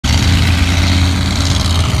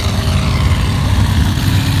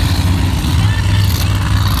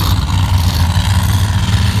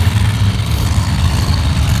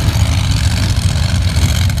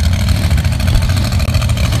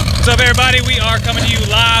Today we are coming to you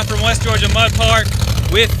live from West Georgia Mud Park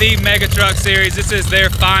with the Mega Truck Series. This is their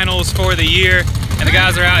finals for the year, and the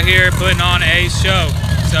guys are out here putting on a show.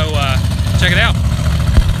 So check it out.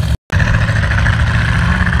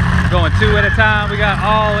 Going two at a time. We got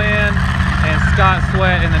All In and Scott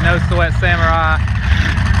Sweat in the No Sweat Samurai.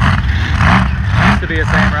 Used to be a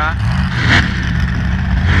Samurai.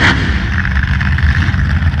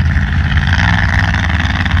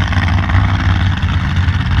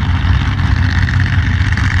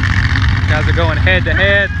 Guys are going head to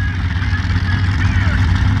head.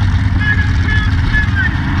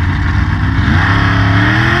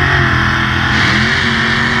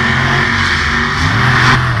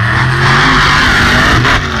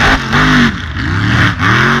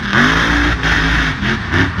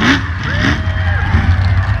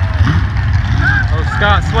 Oh,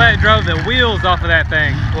 Scott Sweat drove the wheels off of that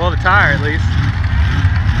thing. Well, the tire at least.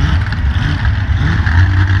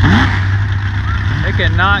 They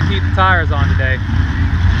cannot keep the tires on today.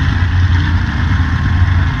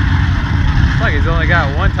 Looks like he's only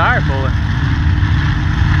got one tire pulling.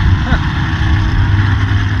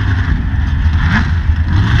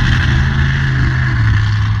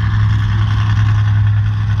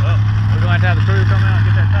 Well, we're going to have the crew come out and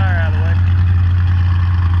get that tire out of the way.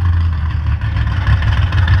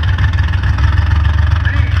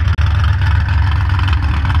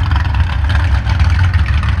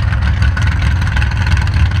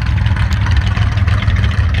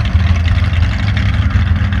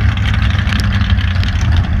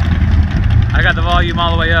 I got the volume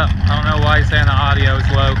all the way up. I don't know why he's saying the audio is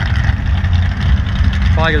low.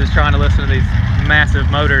 Probably because he's trying to listen to these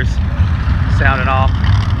massive motors sounding off.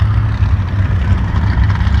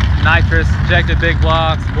 Nitrous, injected big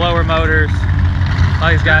blocks, blower motors.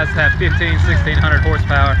 All these guys have 1600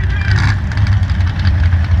 horsepower.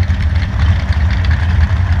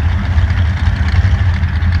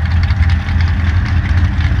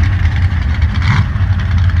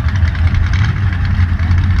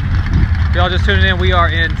 If y'all just tuning in, we are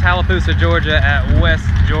in Tallapoosa, Georgia at West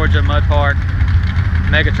Georgia Mud Park.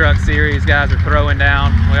 Mega Truck Series guys are throwing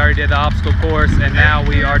down. We already did the obstacle course, and now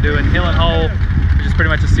we are doing hill and hole, which is pretty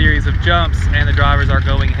much a series of jumps, and the drivers are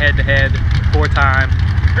going head to head for time.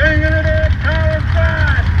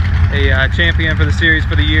 A champion for the series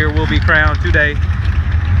for the year will be crowned today.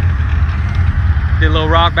 Did a little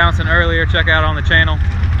rock bouncing earlier. Check out on the channel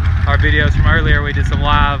our videos from earlier. We did some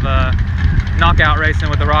live knockout racing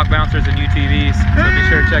with the rock bouncers and UTVs, so be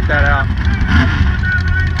sure to check that out.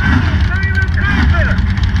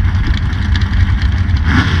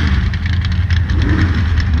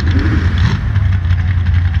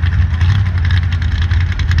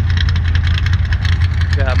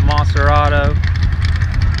 Got Monsterado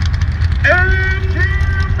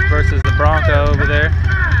versus the Bronco over there.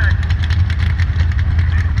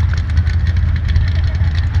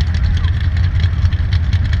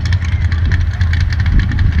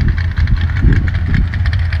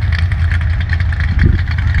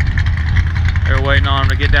 Waiting on him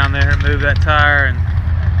to get down there and move that tire and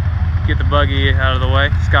get the buggy out of the way.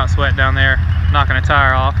 Scott Sweat down there knocking a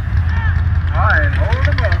tire off. Alright, hold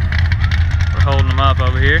him up. We're holding them up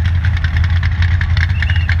over here.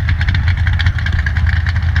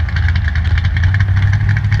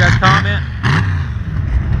 You guys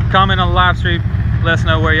comment on the live stream, let us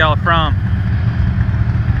know where y'all are from.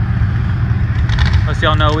 Most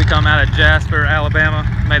y'all know we come out of Jasper, Alabama.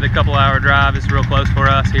 Made the couple-hour drive. It's real close for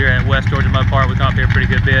us here at West Georgia Mud Park. We come up here a pretty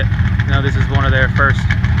good bit. You know, this is one of their first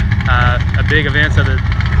big events of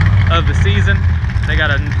the season. They got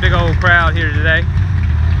a big old crowd here today.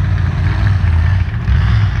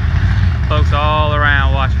 Folks all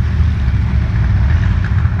around watching.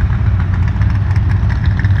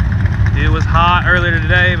 It was hot earlier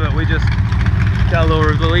today, but we just got a little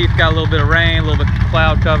relief, got a little bit of rain, a little bit of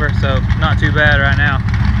cloud cover, so not too bad right now.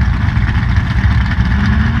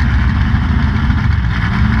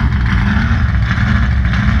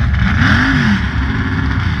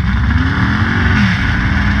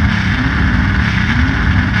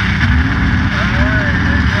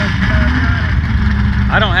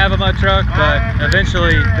 I don't have a mud truck, but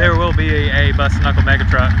eventually there will be a Busted Knuckle Mega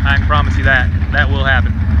Truck. I can promise you that. That will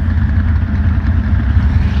happen.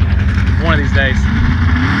 One of these days.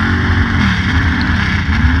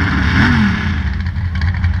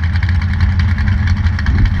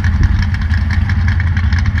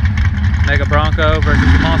 Mega Bronco versus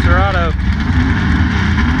the Monsterado.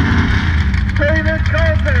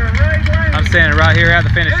 I'm standing right here at the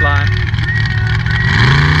finish line.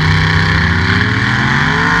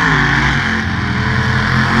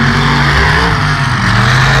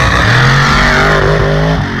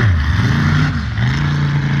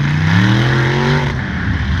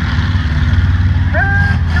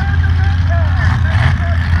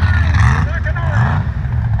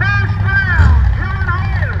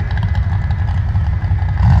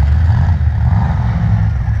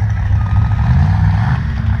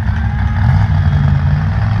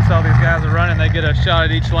 get a shot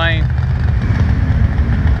at each lane.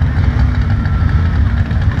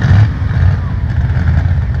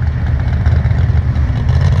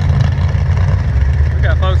 We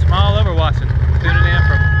got folks from all over watching, tuning in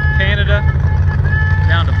from Canada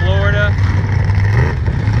down to Florida.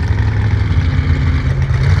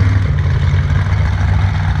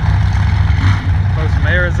 Folks from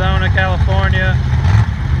Arizona, California,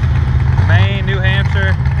 Maine, New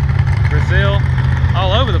Hampshire, Brazil,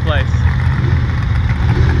 all over the place.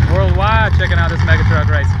 Worldwide checking out this mega truck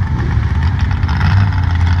racing.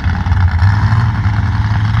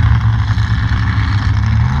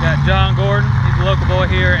 Got John Gordon, he's a local boy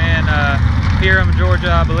here in Hiram,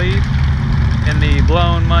 Georgia, I believe, in the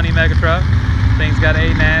Blown Money mega truck. Thing's got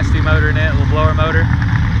a nasty motor in it, a little blower motor.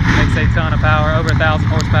 Makes a ton of power, over 1,000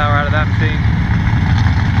 horsepower out of that machine.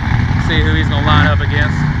 See who he's gonna line up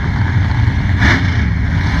against.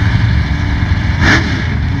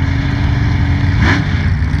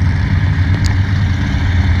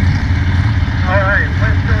 Alright,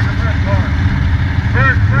 let's go to the first one.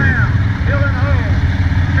 First round, Hill and Hole,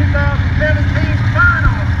 2017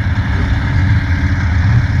 final.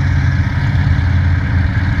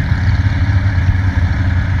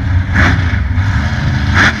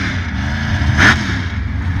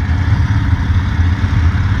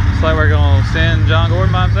 Looks like we're gonna send John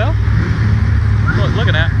Gordon by himself. What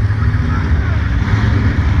looking at?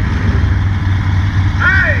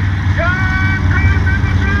 Hey, John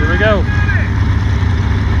Gordon! Here we go.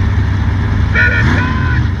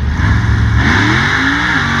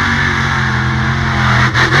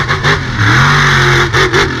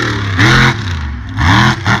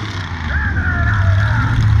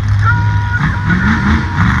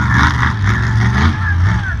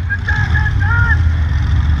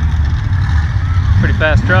 Pretty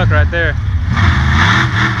fast truck right there.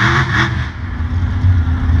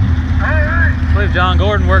 I believe John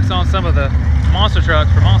Gordon works on some of the monster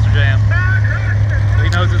trucks for Monster Jam, so he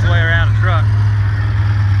knows his way around a truck.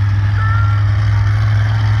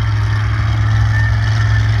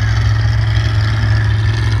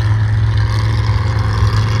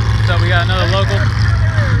 So we got another local,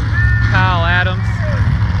 Kyle Adams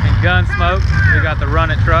and Gunsmoke. We got the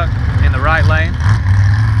Run It truck in the right lane.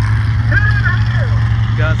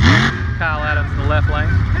 Gunsmoke, Kyle Adams in the left lane.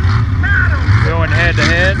 Going head to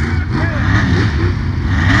head.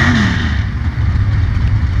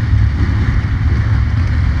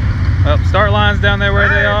 Well, start line's down there where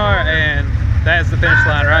they are, and that's the finish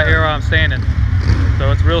line right here where I'm standing.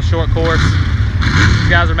 So it's a real short course. These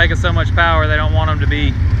guys are making so much power, they don't want them to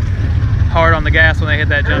be hard on the gas when they hit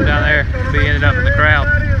that jump down there to be ended up in the crowd.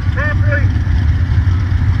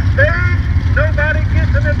 Nobody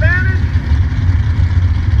gets an advantage.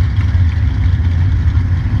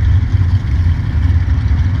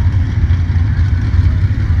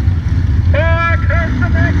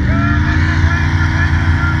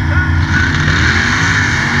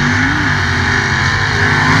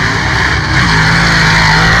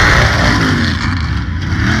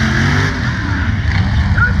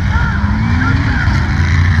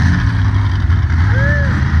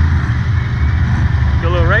 Good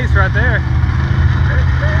little race right there.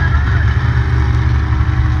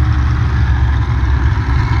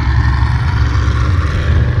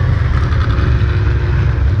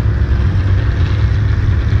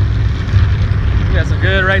 We got some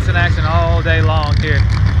good racing action all day long here.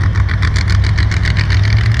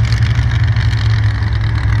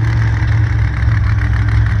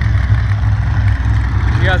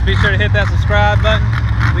 You guys be sure to hit that subscribe button.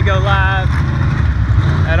 We go live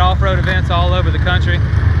at off-road events all over the country,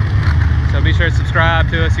 so be sure to subscribe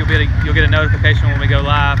to us. You'll get a notification when we go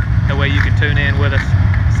live. That way you can tune in with us,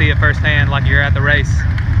 see it firsthand like you're at the race.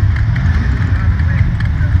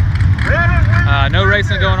 No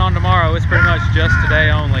racing going on tomorrow. It's pretty much just today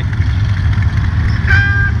only.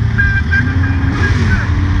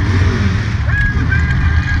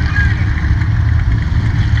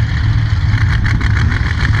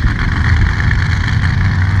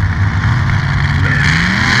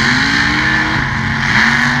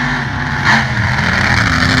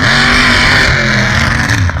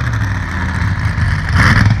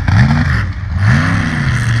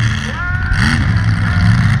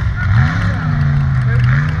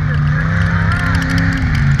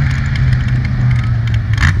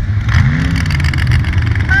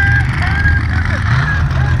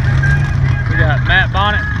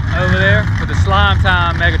 Over there with the Slime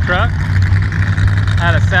Time mega truck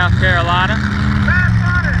out of South Carolina.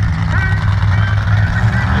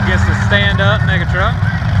 Against the stand-up mega truck.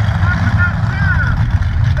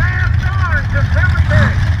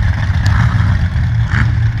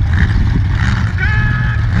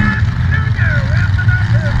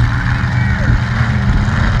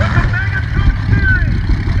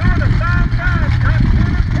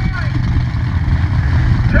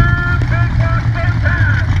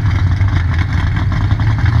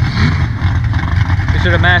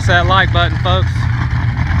 sure to mash that like button, folks.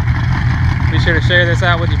 Be sure to share this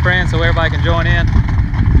out with your friends so everybody can join in.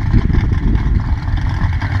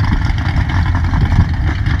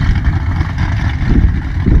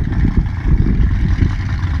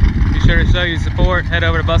 Be sure to show your support. Head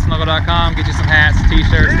over to bustedknuckle.com, get you some hats,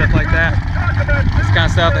 t-shirts, stuff like that. This kind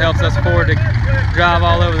of stuff that helps us afford to drive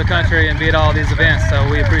all over the country and be at all these events. So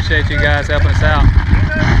we appreciate you guys helping us out.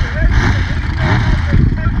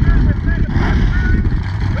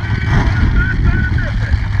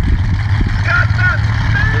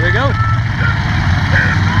 Here we go.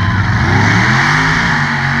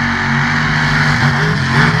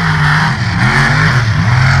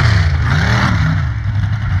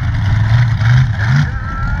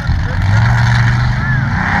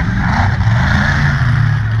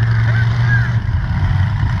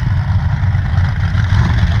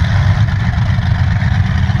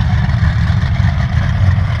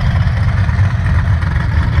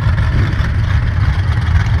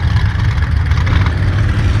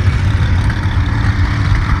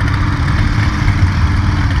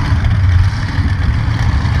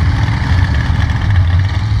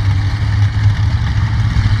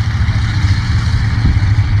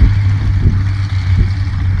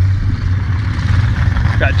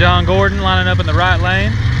 Got John Gordon lining up in the right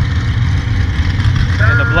lane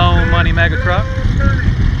in the blown money mega truck.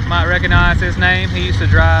 You might recognize his name. He used to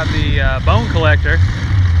drive the Bone Collector,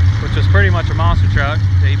 which was pretty much a monster truck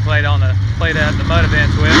that he played at the mud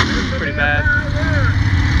events with. Pretty bad.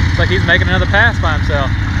 Looks like he's making another pass by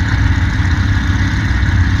himself.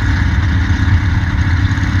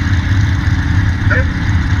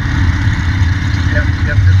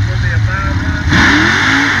 Yep, this will be a 5-run.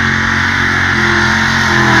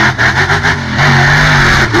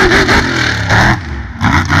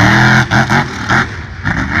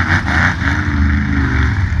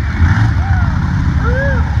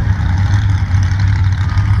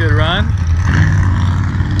 Good run.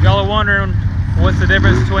 Y'all are wondering what's the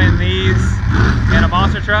difference between these and a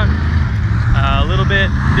monster truck? A little bit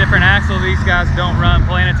different axle. These guys don't run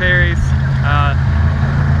planetaries.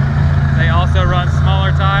 They also run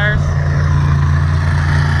smaller tires.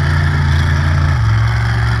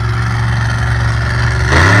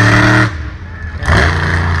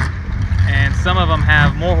 And some of them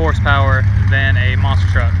have more horsepower than a monster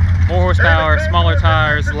truck. More horsepower, smaller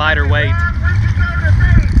tires, lighter weight.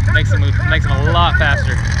 Makes them a lot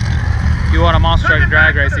faster. If you want a monster truck to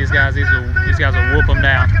drag race these guys will whoop them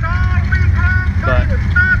down. But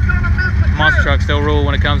monster trucks still rule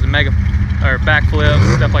when it comes to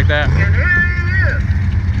backflips, stuff like that.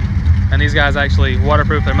 And these guys actually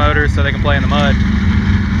waterproof their motors so they can play in the mud.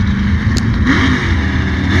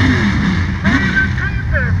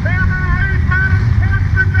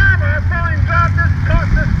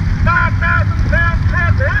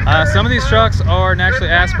 Some of these trucks are naturally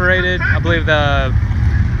aspirated. I believe the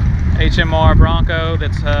HMR Bronco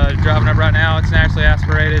that's driving up right now, it's naturally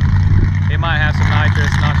aspirated. It might have some nitrous,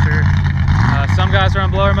 not sure. Some guys run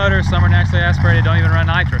blower motors, some are naturally aspirated, don't even run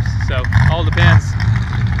nitrous. So all depends.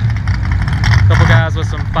 A couple guys with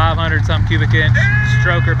some 500 something cubic inch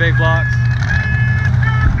stroker big blocks.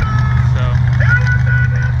 So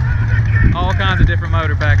all kinds of different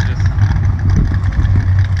motor packages.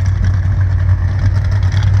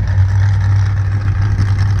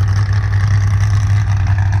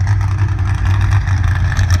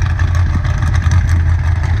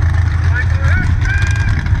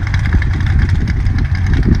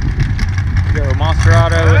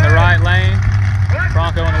 Monsterado in the right lane,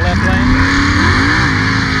 Bronco in the left lane.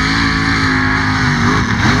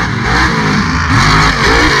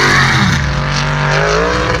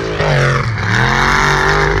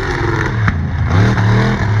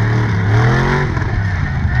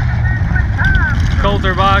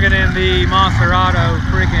 Coulter Boggin in the Monsterado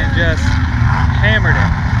freaking just hammered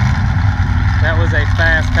it. That was a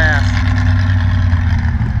fast pass.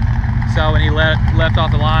 So when he left off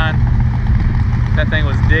the line, that thing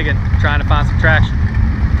was digging, trying to find some traction.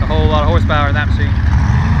 A whole lot of horsepower in that machine.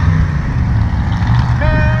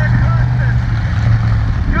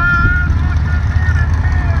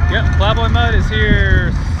 Yep, Plowboy Mud is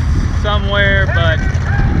here somewhere, but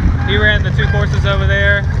he ran the 2 courses over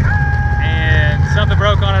there and something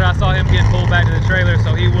broke on it. I saw him getting pulled back to the trailer,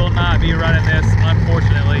 so he will not be running this,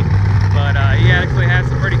 unfortunately. But he actually had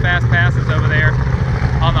some pretty fast passes over there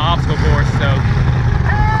on the obstacle course, so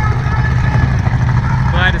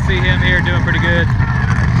glad to see him here doing pretty good.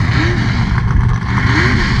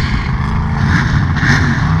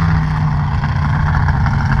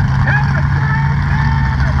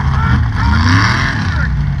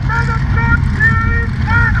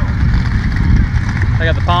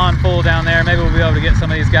 to get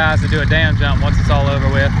some of these guys to do a dam jump once it's all over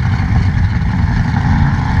with.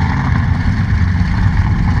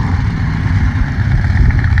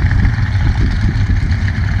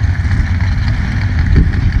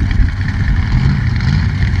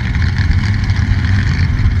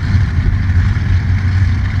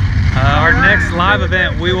 Our next live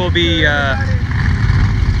event, we will be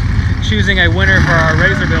choosing a winner for our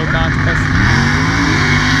razor build contest.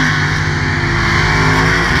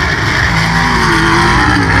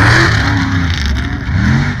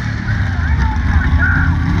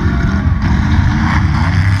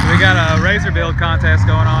 So we got a razor build contest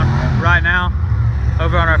going on right now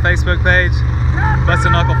over on our Facebook page,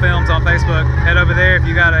 Busted Knuckle Films on Facebook. Head over there if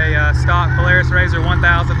you got a stock Polaris Razor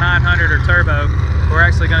 1900 or turbo. We're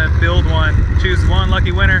actually going to build one, choose one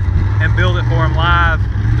lucky winner, and build it for them live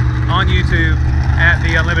on YouTube at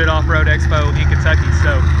the Unlimited Off-Road Expo in Kentucky.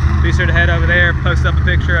 So be sure to head over there, post up a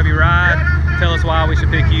picture of your ride, tell us why we should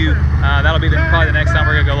pick you. That'll be probably the next time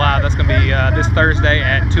we're going to go live. That's going to be this Thursday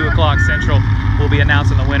at 2 o'clock Central. We'll be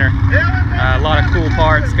announcing the winner. A lot of cool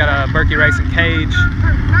parts. Got a Berkey Racing cage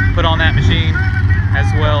put on that machine, as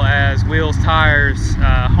well as wheels, tires,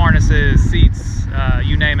 harnesses, seats,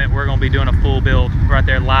 you name it. We're going to be doing a full build right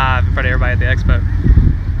there live in front of everybody at the expo.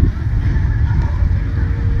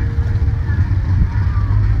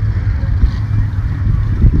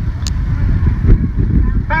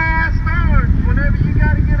 Fast arms, whenever you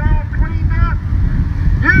got to get all cleaned up,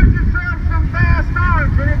 use yourself some fast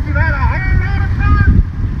arms. And if you've had a whole lot of fun,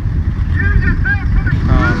 use yourself some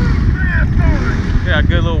fast arms. Yeah, a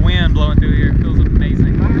good little wind blowing through here. It feels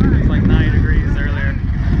amazing. It's like 90 degrees earlier.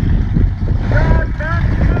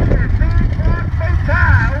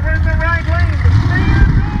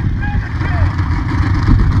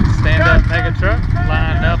 Stand up mega truck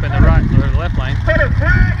lined up in the right or the left lane.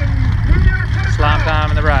 Slime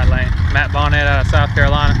time in the right lane. Matt Bonnet out of South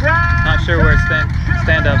Carolina. Not sure where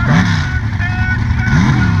stand up's from.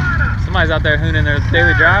 Somebody's out there hooning their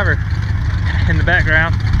daily driver in the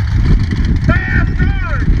background.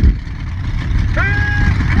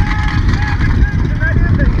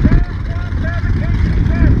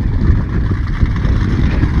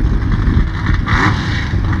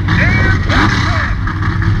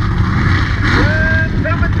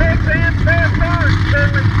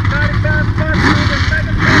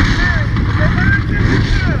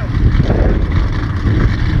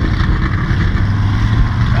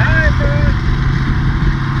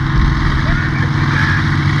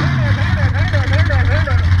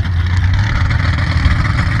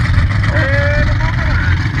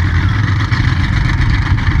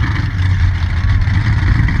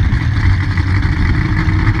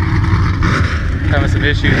 Having some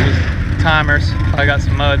issues with timers. I got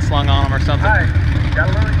some mud slung on them or something.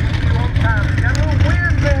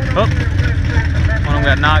 Oh, one of them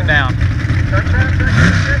got knocked down.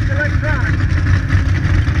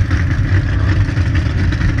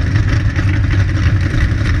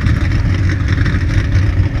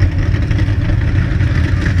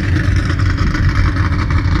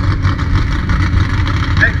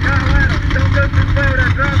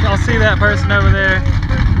 Y'all see that person over there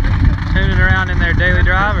tuning around in their daily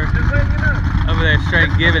driver? Over there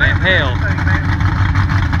straight giving it hell.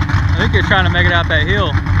 I think they're trying to make it out that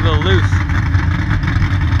hill a little loose.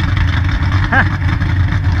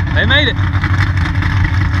 They made it.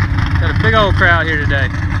 Got a big old crowd here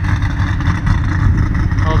today.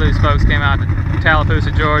 All these folks came out to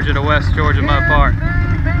Tallapoosa, Georgia, to West Georgia Mud Park.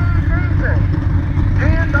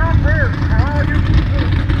 And off there for all your people.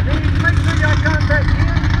 Make sure y'all contact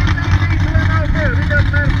it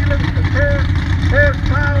doesn't matter if you look at the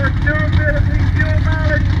horsepower, durability, fuel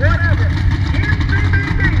mileage, whatever.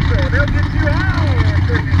 MCB Diesel, they'll get you all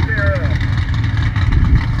taken care of.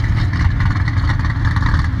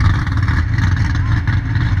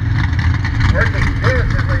 Working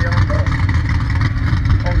diligently on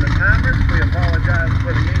the timers. We apologize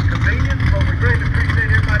for the inconvenience, but we greatly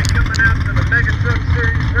appreciate everybody coming out to the Mega Truck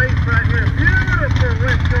Series race right here in beautiful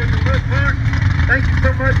West Georgia Mud Park. Thank you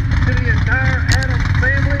so much to the entire Adams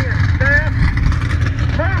family and staff.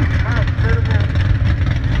 Most hospitable.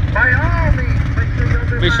 By all means, make sure you'll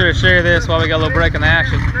do. Be sure to share this while we got a little break in the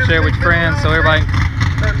action. Share it with your friends so everybody can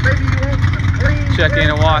check in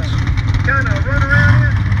and watch.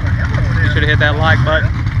 Be sure to hit that like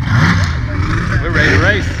button. We're ready to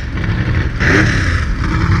race.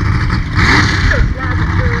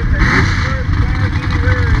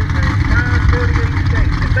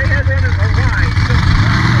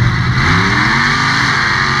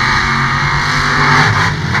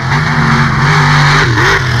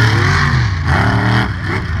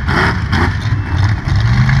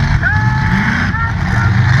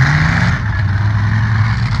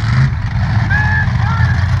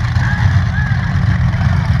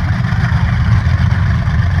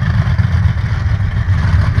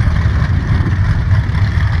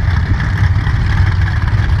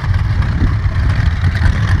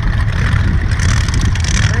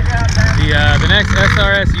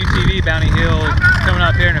 ATV Bounty Hill coming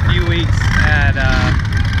up here in a few weeks at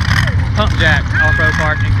Pump Jack Off-Road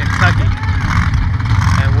Park in Kentucky.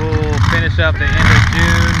 And we'll finish up the end of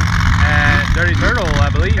June at Dirty Turtle,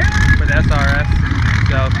 I believe, for the SRS.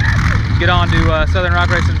 So get on to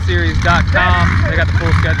SouthernRockRacingSeries.com. They got the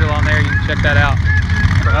full schedule on there. You can check that out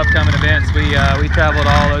for upcoming events. We traveled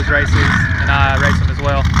all those races, and I race them as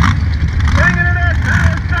well.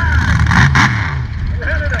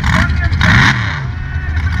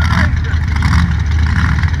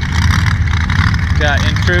 Got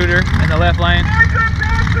Intruder in the left lane.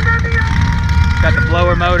 Got the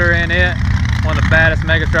blower motor in it. One of the baddest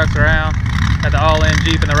mega trucks around. Got the all-in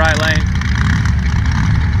Jeep in the right lane.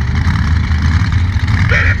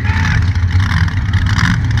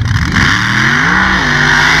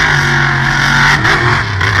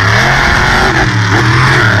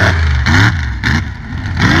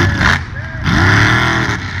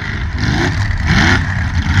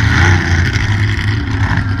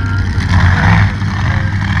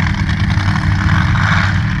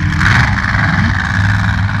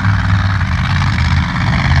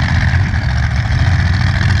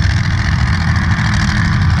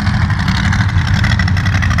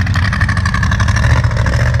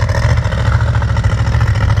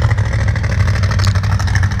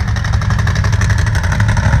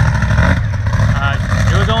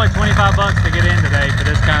 $25 to get in today for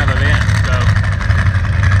this kind of event. So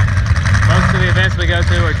most of the events we go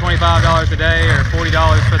to are $25 a day or $40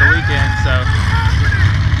 for the weekend. So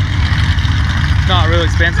it's not real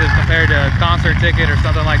expensive compared to a concert ticket or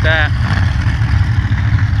something like that.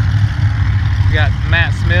 We got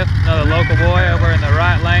Matt Smith, another local boy, over in the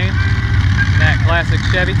right lane in that classic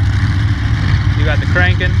Chevy. You got the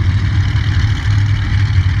Crankin'.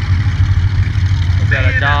 We got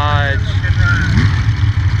a Dodge.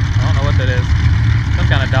 I don't know what that is. Some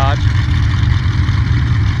kind of Dodge.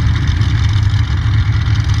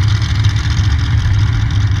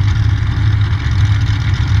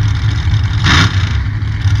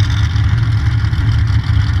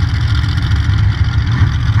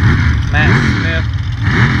 Matt Smith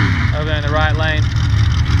over in the right lane.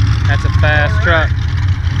 That's a fast truck.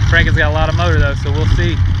 Franken's got a lot of motor though, so we'll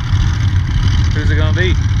see who's it gonna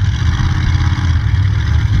be.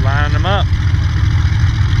 Lining them up.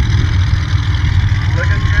 Looking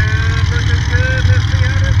good. Let's see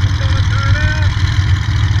how this is going to turn out.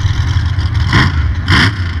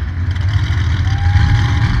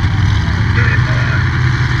 Get it, boy.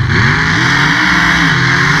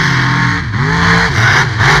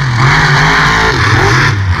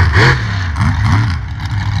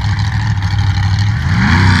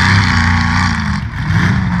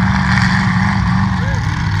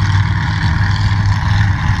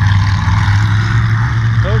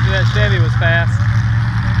 Told you that Chevy was fast.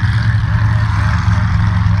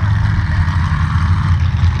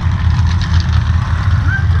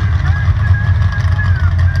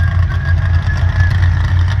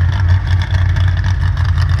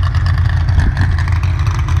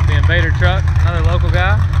 Vader truck, another local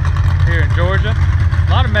guy here in Georgia. A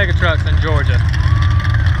lot of mega trucks in Georgia.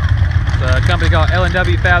 It's a company called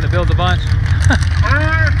L&W Fab that builds a bunch.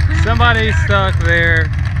 Somebody stuck their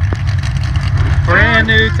brand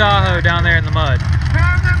new Tahoe down there in the mud.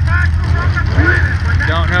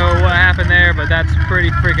 Don't know what happened there, but that's pretty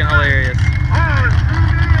freaking hilarious.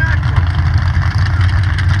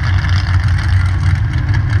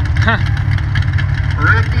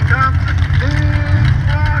 Ricky Thompson,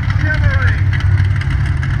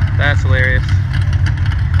 that's hilarious.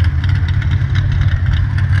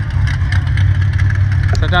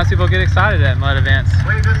 Sometimes people get excited at mud events.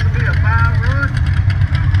 Wait, this will be a 5-run?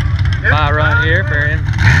 Yep, 5-run here for him.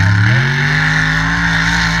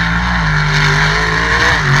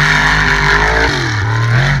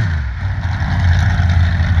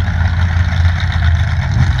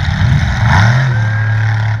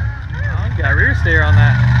 Oh, you got rear steer on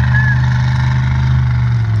that.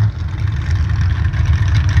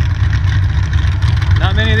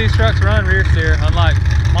 Not many of these trucks run rear steer, unlike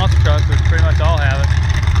monster trucks, which pretty much all have it.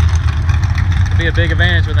 It'd be a big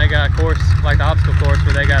advantage when they got a course like the obstacle course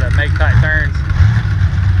where they got to make tight turns.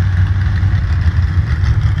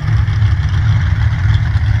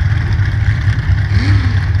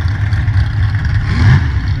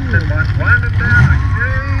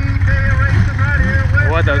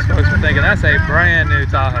 What those folks were thinking, that's a brand new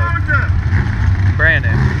Tahoe. Brand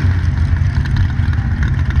new.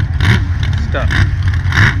 Stuff.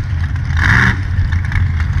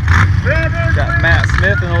 Got Matt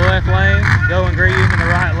Smith in the left lane, going green in the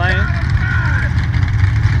right lane.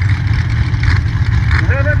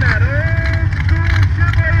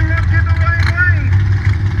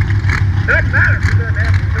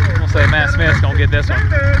 Smith's gonna get this one.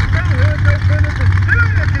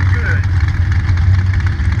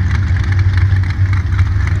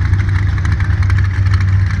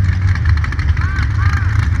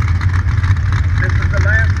 This is the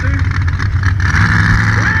last two.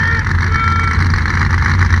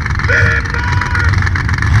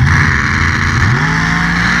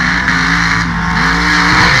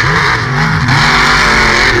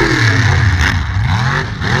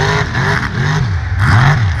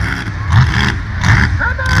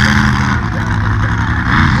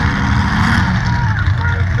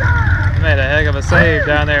 Made a heck of a save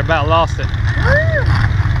down there, about lost it.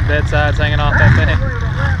 Dead side's hanging off that thing.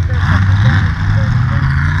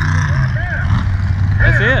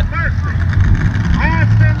 That's it.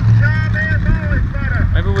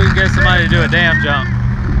 Maybe we can get somebody to do a dam jump.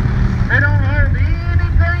 They don't hold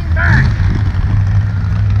anything back.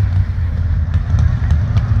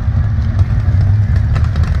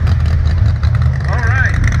 All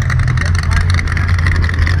right.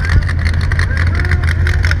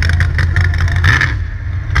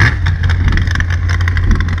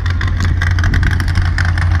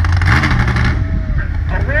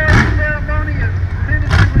 Award ceremony is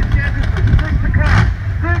tentatively scheduled for 6 o'clock.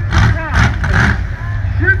 6 o'clock.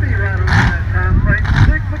 Should be right around that time frame.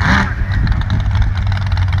 6 o'clock.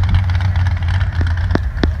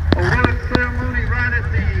 Award ceremony right at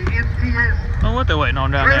the MTS. Oh, what they waiting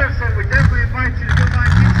on down there? So we definitely invite you to go by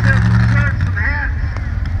and get yourself some shirts, some hats,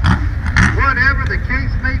 whatever the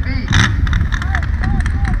case may be.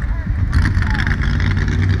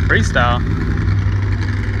 Freestyle.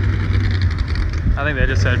 I think they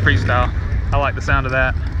just said freestyle. I like the sound of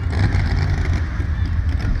that.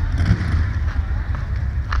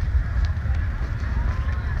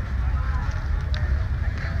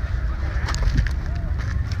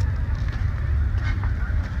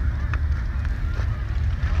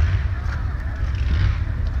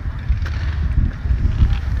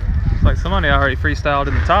 Looks like somebody already freestyled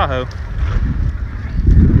in the Tahoe.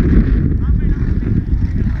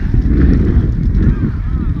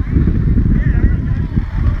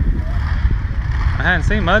 I hadn't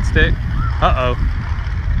seen Mudstick. Uh-oh.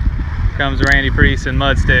 Comes Randy Priest and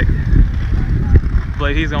Mudstick. I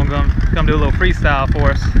believe he's gonna come do a little freestyle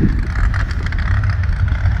for us.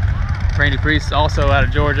 Randy Priest also out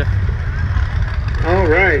of Georgia. All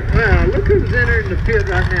right. Well, look who's entering the pit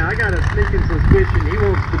right now. I got a sneaking suspicion he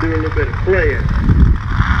wants to do a little bit of playing.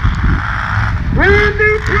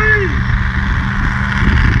 Randy Priest!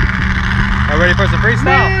 Y'all ready for some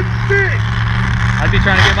freestyle? Mudstick! I'd be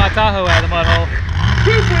trying to get my Tahoe out of the mud hole.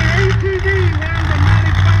 Super ATV round the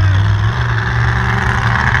 95.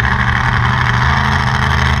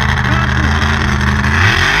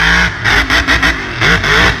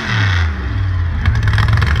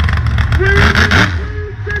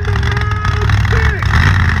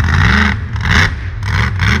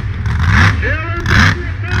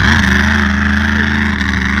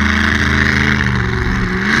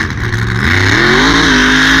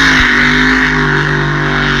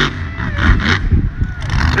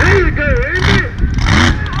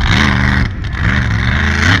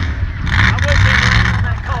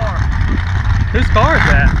 Whose car is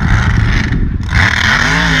that?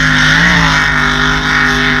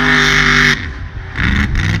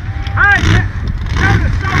 Hey, go to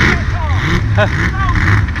Soviet car.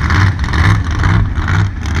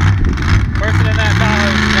 Person in that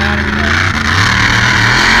Tahoe is down in there.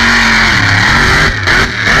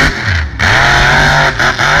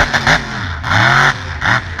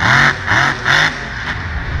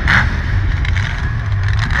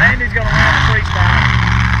 Randy's gonna run a freestyle.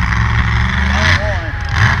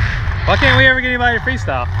 Why can't we ever get anybody to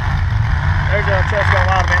freestyle? There's a truck got a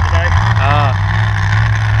lot of it today.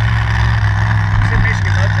 It's in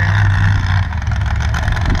Michigan, Mud Town.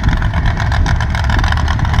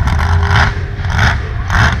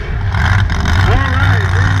 All right,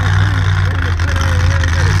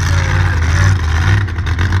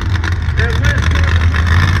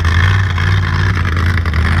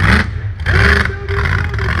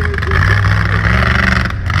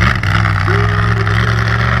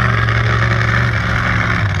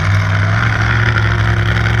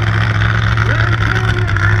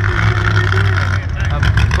 I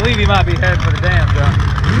believe he might be heading for the dam jump.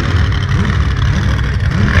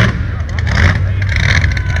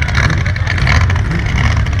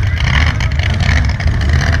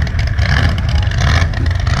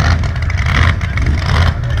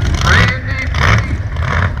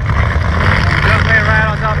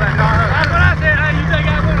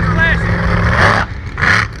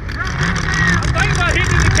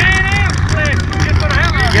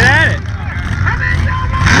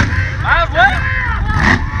 Might as well.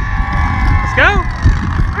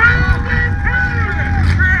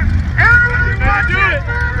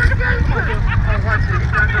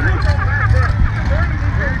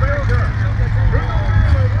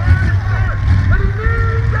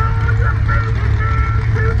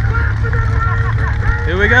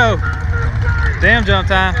 Dam jump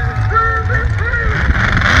time.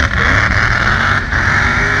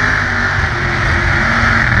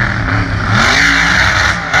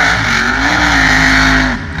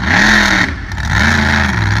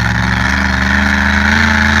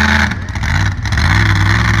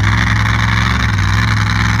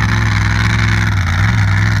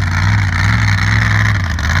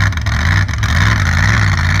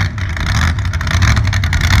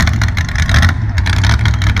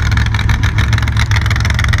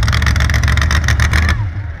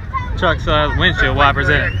 Truck still has windshield wipers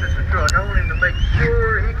in it. I want him to make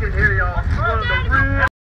sure he can hear y'all. One of the real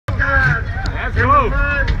guys in the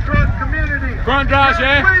mud truck community. Front drive,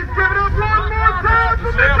 Shay. Please give it up one more time for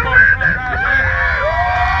Mr.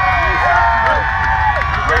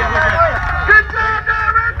 Good job down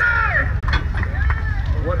right there.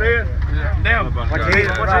 What is?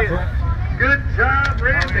 Good job,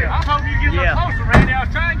 Randy. I hope you get a little closer, Randy. I was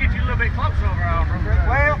trying to get you a little bit closer over on.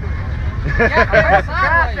 Well,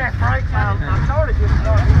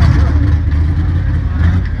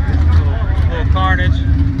 Little carnage.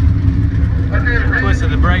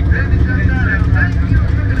 Twisted the brake.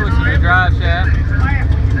 Twisted the drive shaft.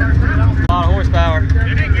 A lot of horsepower. It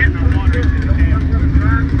didn't get no water. Let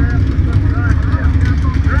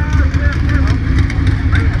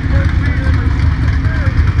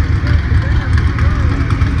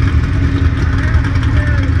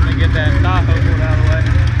me get that Tahoe pulled out of the way.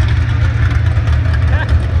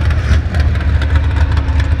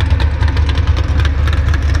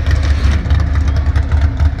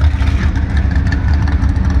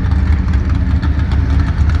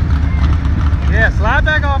 Yeah, slide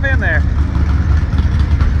back off in there.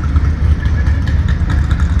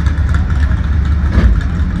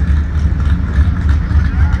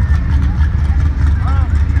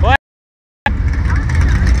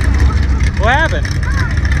 What happened?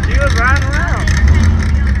 She was riding around.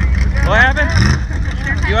 What happened?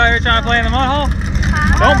 You out here trying to play in the mud hole?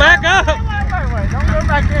 Don't back up! Wait. Don't go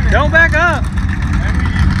back in it. Don't back up!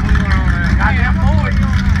 Goddamn boy.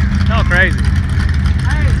 It's all crazy.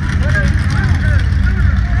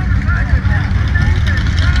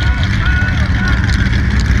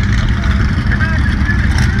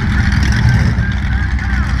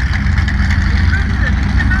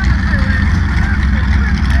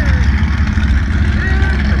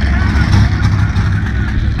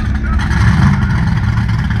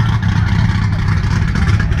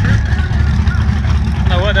 I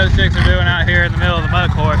don't know what those chicks are doing out here in the middle of the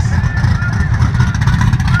mud course.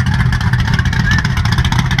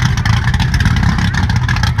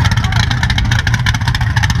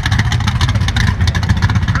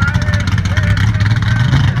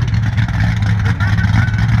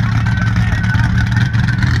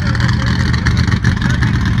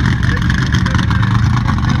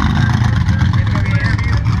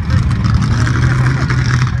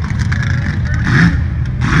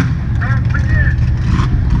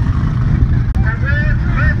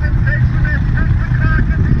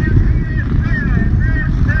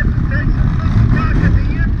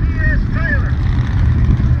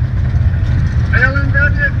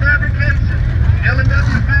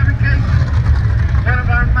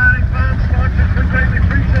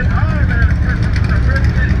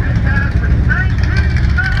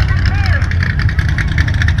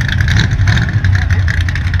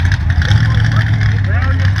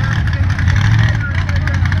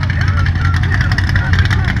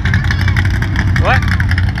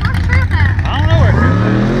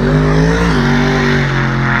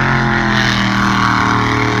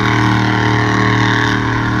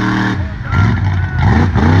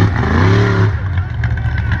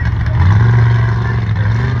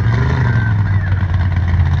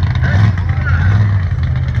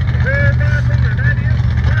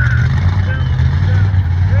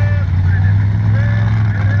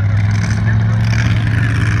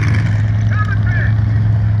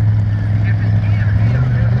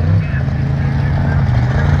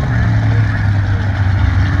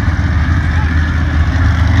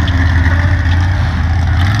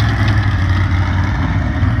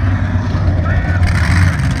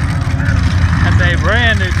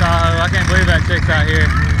 Brand new Tahoe. I can't believe that chick's out here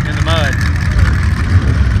in the mud.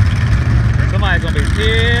 Somebody's gonna be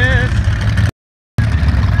pissed.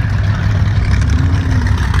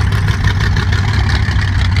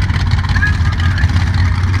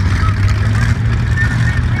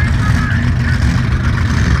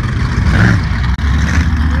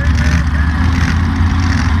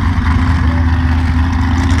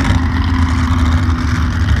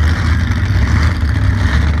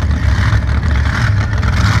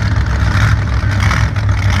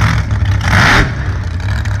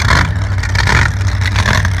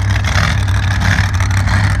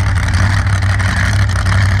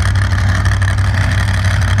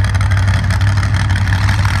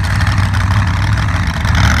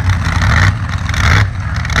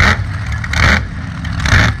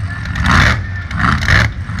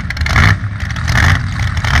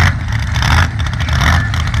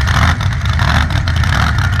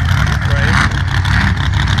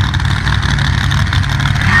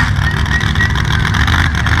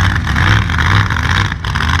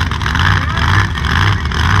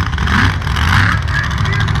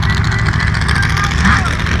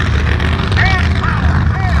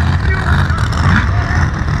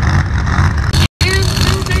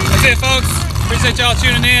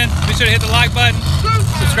 tuning in. Be sure to hit the like button.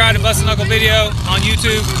 Subscribe to Busted Knuckle Video on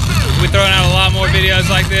YouTube. We're throwing out a lot more videos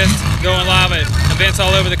like this, going live at events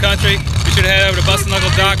all over the country. Be sure to head over to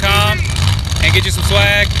bustedknuckle.com and get you some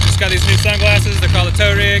swag. Just got these new sunglasses. They're called the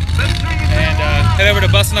Toe Rig. And head over to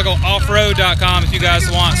bustedknuckleoffroad.com if you guys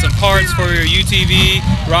want some parts for your UTV,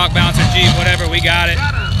 rock bouncer, Jeep, whatever. We got it.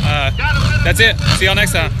 That's it. See y'all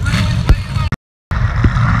next time.